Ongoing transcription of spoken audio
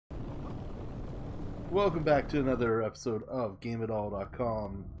Welcome back to another episode of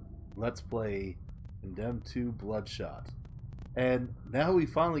GameItAll.com. Let's play Condemned 2 Bloodshot. And now we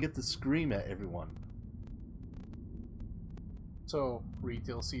finally get to scream at everyone. So,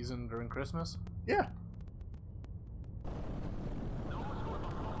 retail season during Christmas? Yeah.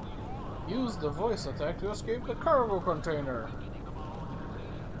 Use the voice attack to escape the cargo container.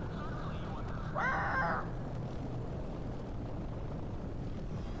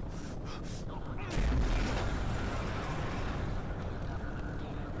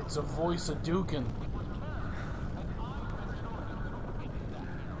 It's a voice of Dukin.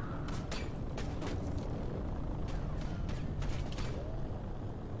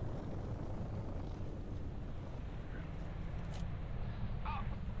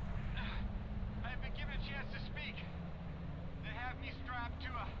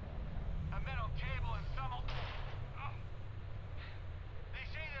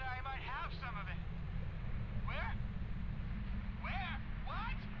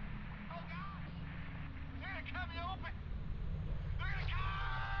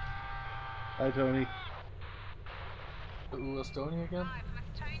 Hi, Tony. Who was Tony again?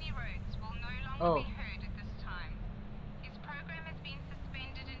 With Tony Rhodes will no longer be heard at this time. His program has been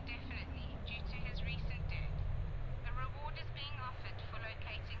suspended indefinitely due to his recent death. The reward is being offered for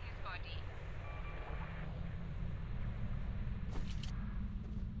locating his body.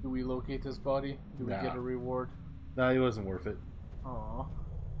 Do we locate his body? Do we get a reward? Nah, he wasn't worth it. Aww.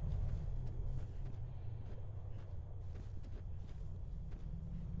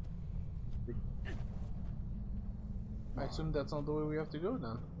 I assume that's not the way we have to go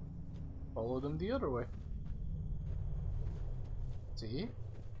then. Follow them the other way. See?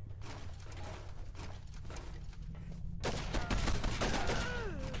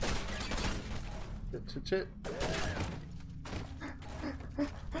 Chit.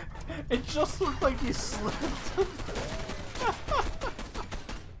 It just looked like he slipped.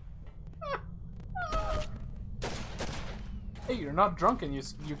 Hey, you're not drunk and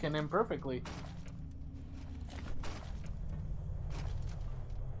you can aim perfectly.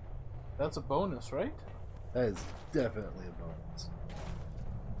 That's a bonus, right? That is definitely a bonus.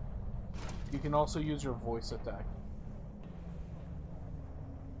 You can also use your voice attack.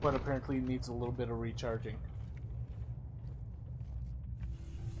 But apparently it needs a little bit of recharging.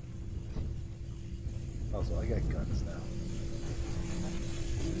 Also, I got guns now.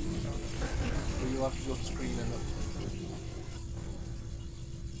 So you'll have to go screen in it.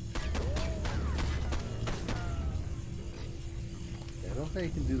 I don't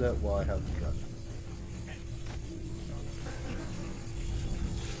think I can do that while I have the gun.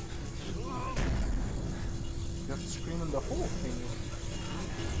 You have to scream in the hole thing.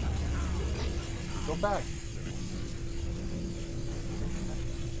 Go back.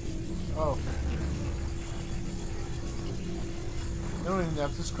 Oh. You don't even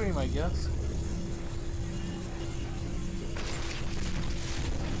have to scream, I guess.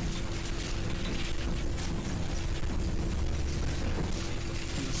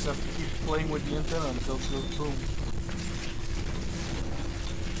 You just have to keep playing with the antenna until it goes boom.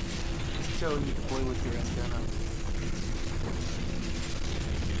 Just telling you to play with your antenna.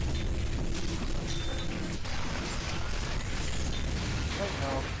 Right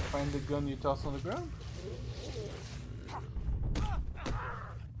now, find the gun you toss on the ground.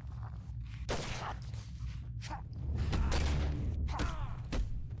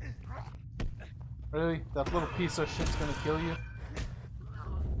 Really? That little piece of shit's gonna kill you?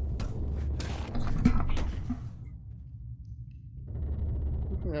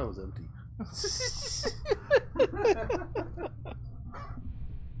 I think that was empty.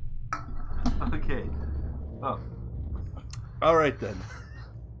 Okay. Oh. Alright then.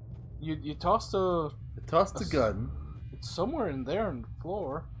 You tossed a... I tossed the gun. It's somewhere in there on the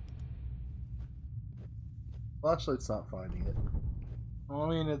floor. Flashlight's not finding it. I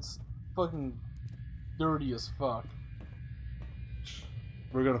mean, it's fucking dirty as fuck.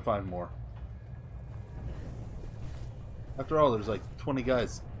 We're gonna find more. After all, there's like 20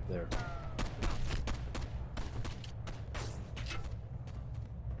 guys there.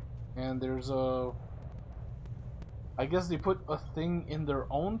 And there's a... I guess they put a thing in their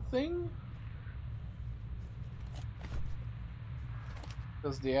own thing?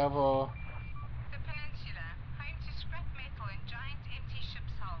 Because they have a... The peninsula, home to scrap metal and giant empty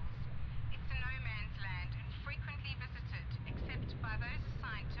ship's hulls. It's a no-man's land and frequently visited, except by those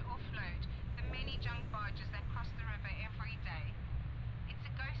assigned to offload the many junk barges that cross the river every day. It's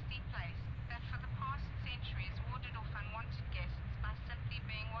a ghostly place that for the past century has warded off unwanted guests by simply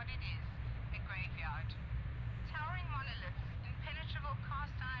being what it is, a graveyard. Towering monoliths, impenetrable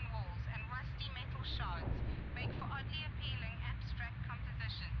cast iron walls and rusty metal shafts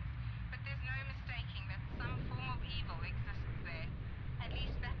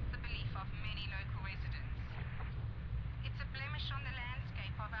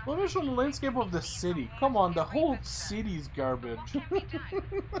Blemish on the landscape of the city. Come on, the whole city's garbage. What can be done?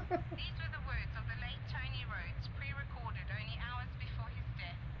 These were the words of the late Tony Rhodes, pre-recorded only hours before his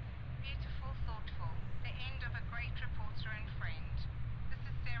death. Beautiful, thoughtful. The end of a great reporter and friend. This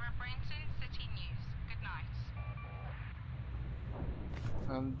is Sarah Brenton, City News. Good night.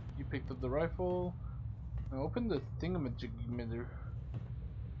 And you picked up the rifle. Now open the thingamajigmitter.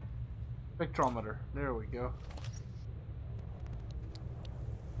 Spectrometer. There we go.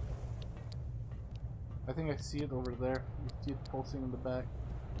 I think I see it over there. You see it pulsing in the back.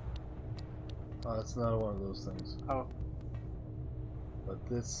 Oh, it's not one of those things. Oh. But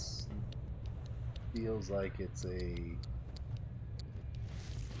this feels like it's a...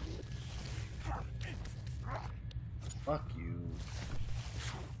 Fuck you.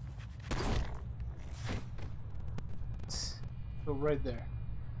 So right there.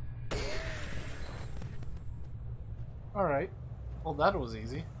 Alright. Well, that was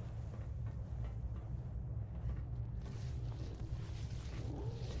easy.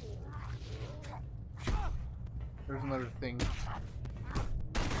 There's another thing.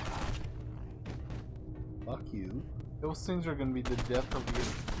 Fuck you. Those things are gonna be the death of you.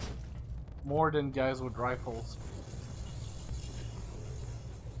 More than guys with rifles.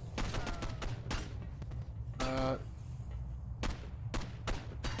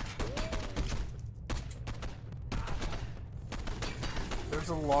 There's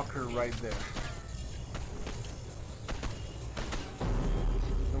a locker right there.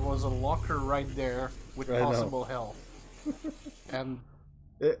 There was a locker right there with possible health. And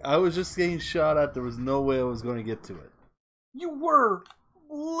I was just getting shot at. There was no way I was going to get to it. you were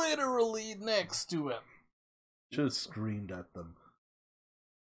literally next to it. Should have screamed at them.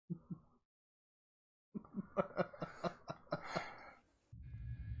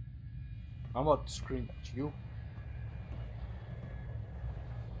 I'm about to scream at you.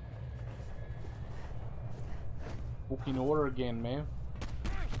 Booking order again, man.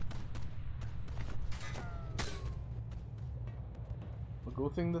 Well, go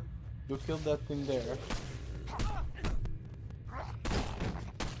kill that thing there.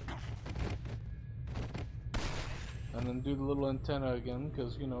 And then do the little antenna again,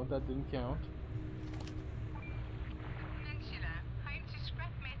 because you know that didn't count. Peninsula, home to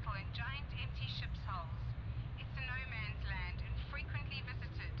scrap metal and giant empty ship's hulls. It's a no-man's land and frequently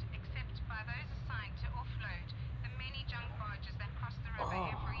visited, except by those assigned to offload the many junk barges that cross the river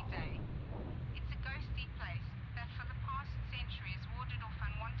every day. It's a ghostly place that for the past century has warded off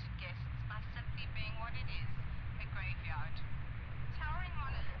unwanted guests by simply being what it is, a graveyard. Towering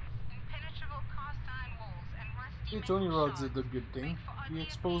monoliths, impenetrable cast iron walls, and rusty Tony metal Rhodes did shards a good thing. make for He oddly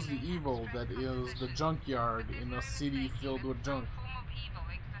exposed the appealing evil abstract that is the compositions. junkyard in a city filled with junk. Some form of evil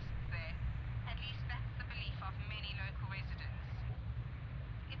exists there. At least that's the belief of many local residents.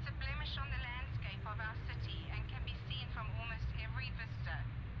 It's a blemish on the landscape of our city and can be seen from almost every vista.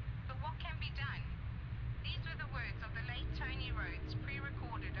 But what can be done? These were the words of the late Tony Rhodes,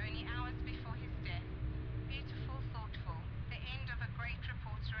 pre-recorded only hours before his death. Beautiful, thoughtful. The end of a great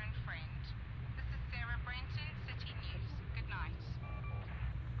reporter and friend. This is Sarah Brenton, City News. Good night.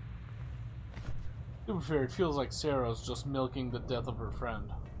 To be fair, it feels like Sarah's just milking the death of her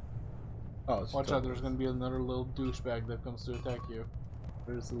friend. Oh, it's Watch out, totally- there's gonna be another little douchebag that comes to attack you.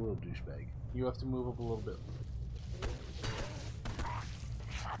 There's a little douchebag. You have to move up a little bit.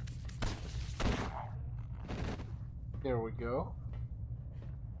 There we go.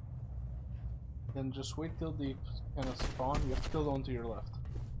 Then just wait till they kind of spawn. You have to kill the one to your left.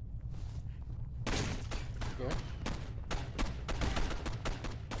 Okay.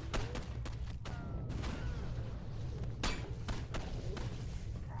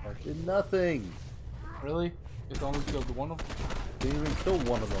 That did nothing. Really? It only killed one of them? Didn't even kill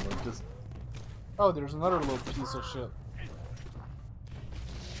one of them. It just... Oh, there's another little piece of shit.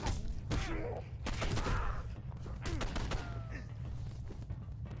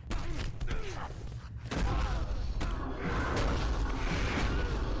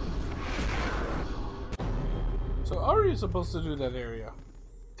 So how are you supposed to do that area?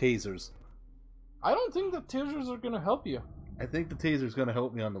 Tasers. I don't think the tasers are gonna help you. I think the taser's gonna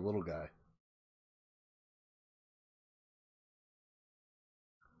help me on the little guy.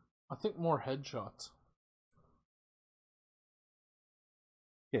 I think more headshots.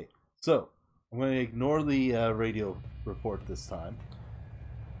 Okay, so I'm gonna ignore the radio report this time.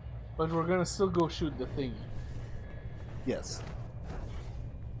 But we're gonna still go shoot the thingy. Yes.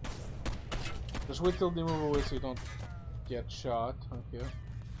 Just wait till they move away so you don't get shot. Okay.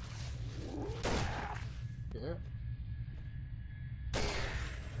 Okay.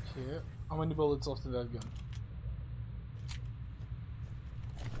 Okay. How many bullets left in that gun?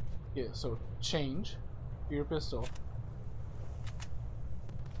 Yeah, so change your pistol.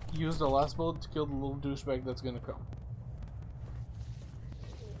 Use the last bullet to kill the little douchebag that's gonna come.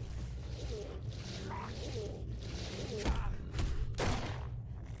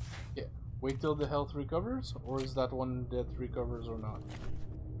 Yeah, wait till the health recovers, or is that one that recovers or not?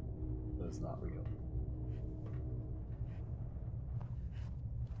 Does not recover.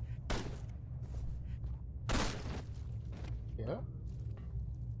 Yeah.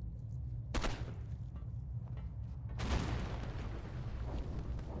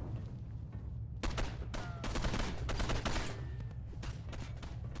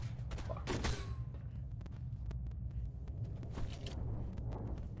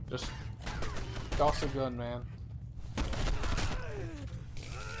 Just toss a gun, man.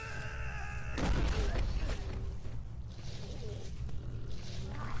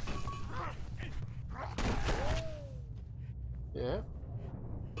 Yeah.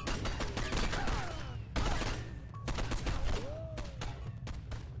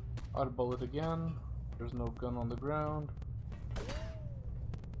 Out of bullet again. There's no gun on the ground.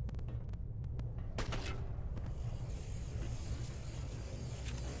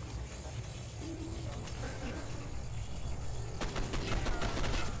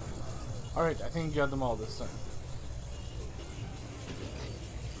 Alright, I think you got them all this time.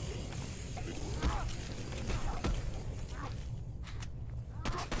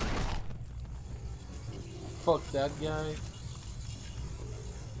 Fuck that guy.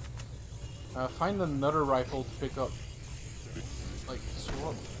 Find another rifle to pick up. Like,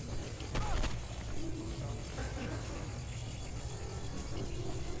 swap.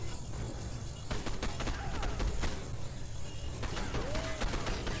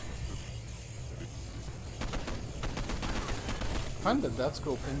 I find that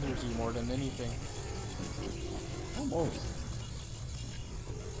scope hinders you more than anything. Almost.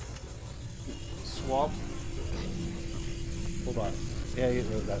 Swap. Hold on. Yeah, get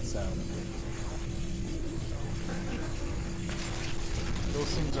rid of that sound.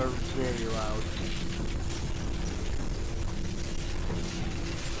 Those things are very loud.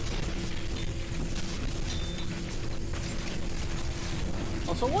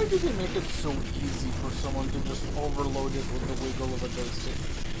 Also, why do they make it so easy for someone to just overload it with the wiggle of a joystick?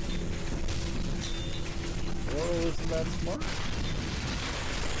 Well, isn't that smart?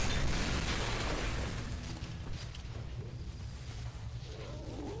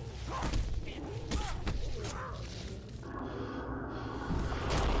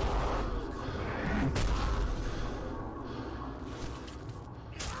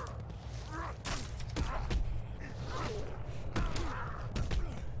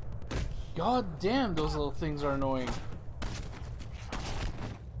 God damn, those little things are annoying.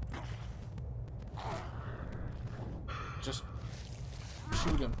 Just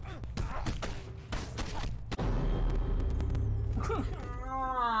shoot him.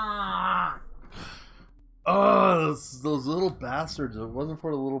 Oh, those little bastards. If it wasn't for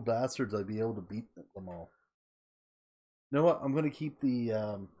the little bastards, I'd be able to beat them all. You know what? I'm going to keep the...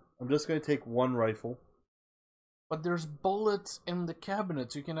 I'm just going to take one rifle. But there's bullets in the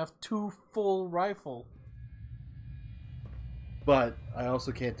cabinets. You can have 2 full rifle. But I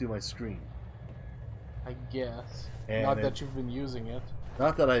also can't do my screen. I guess. And Not that you've been using it.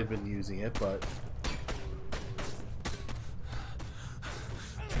 Not that I've been using it, but...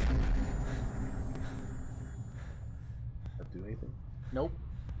 That do anything? Nope.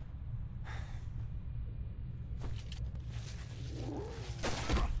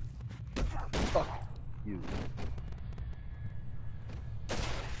 Fuck you.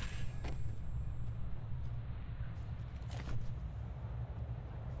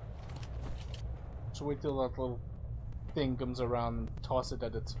 So wait till that little thing comes around and toss it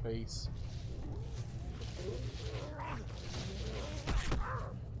at its face.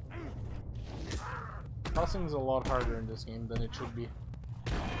 Tossing is a lot harder in this game than it should be.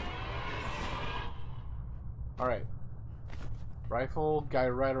 Alright. Rifle, guy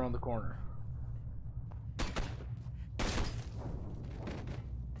right around the corner.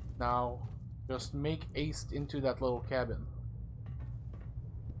 Now, just make haste into that little cabin.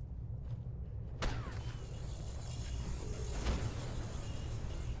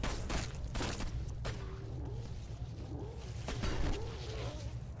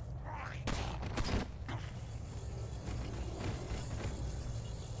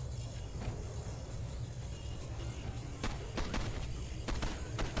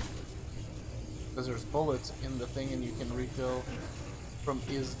 Because there's bullets in the thing and you can refill from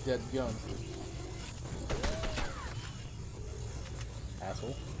his dead gun.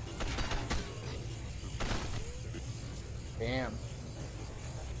 Asshole.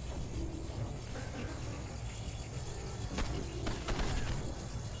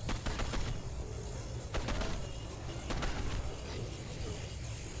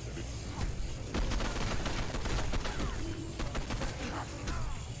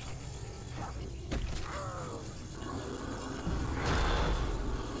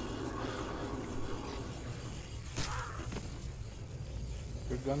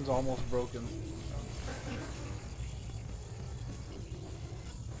 gun's almost broken.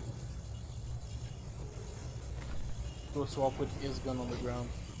 Go swap with his gun on the ground.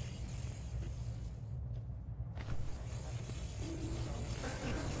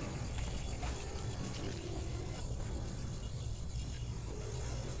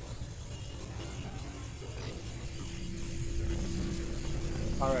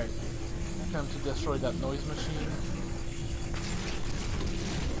 Alright, time to destroy that noise machine.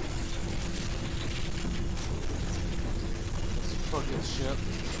 Let's fuck this shit.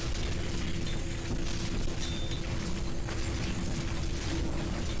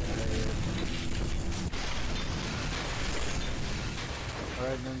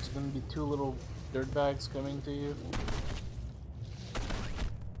 Alright, then it's gonna be two little dirt bags coming to you.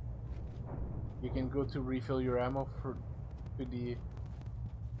 You can go to refill your ammo to the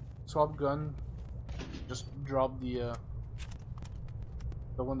swap gun. Just drop the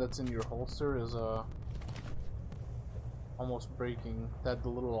one that's in your holster is almost breaking. It had the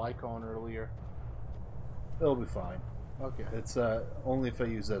little icon earlier. It'll be fine. Okay. It's only if I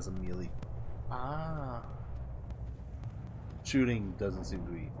use it as a melee. Ah. Shooting doesn't seem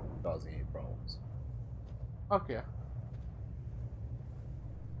to be causing any problems. Okay.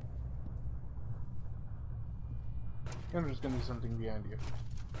 I'm just gonna do something behind you.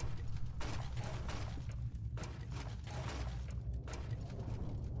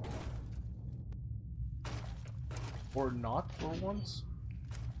 Or not for once.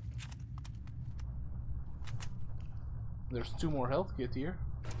 There's 2 more health kit here.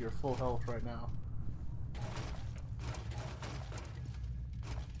 You're full health right now.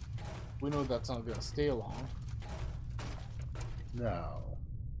 We know that's not gonna stay long. No.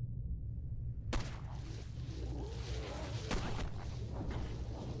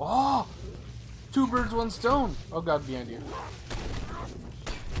 Oh! 2 birds, 1 stone! Oh god, behind you.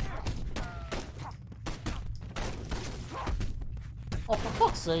 Oh, for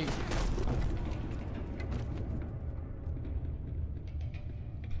fuck's sake!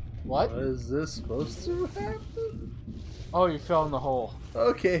 What? What is this supposed to happen? Oh, you fell in the hole.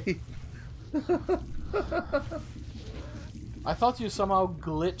 Okay. I thought you somehow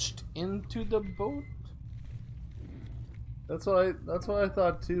glitched into the boat. That's what I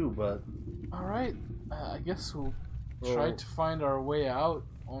thought too, but Alright, I guess we'll try to find our way out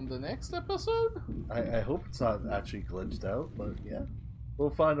on the next episode? I hope it's not actually glitched out, but yeah. We'll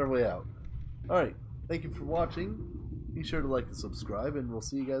find our way out. Alright, thank you for watching. Be sure to like and subscribe, and we'll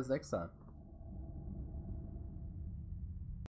see you guys next time.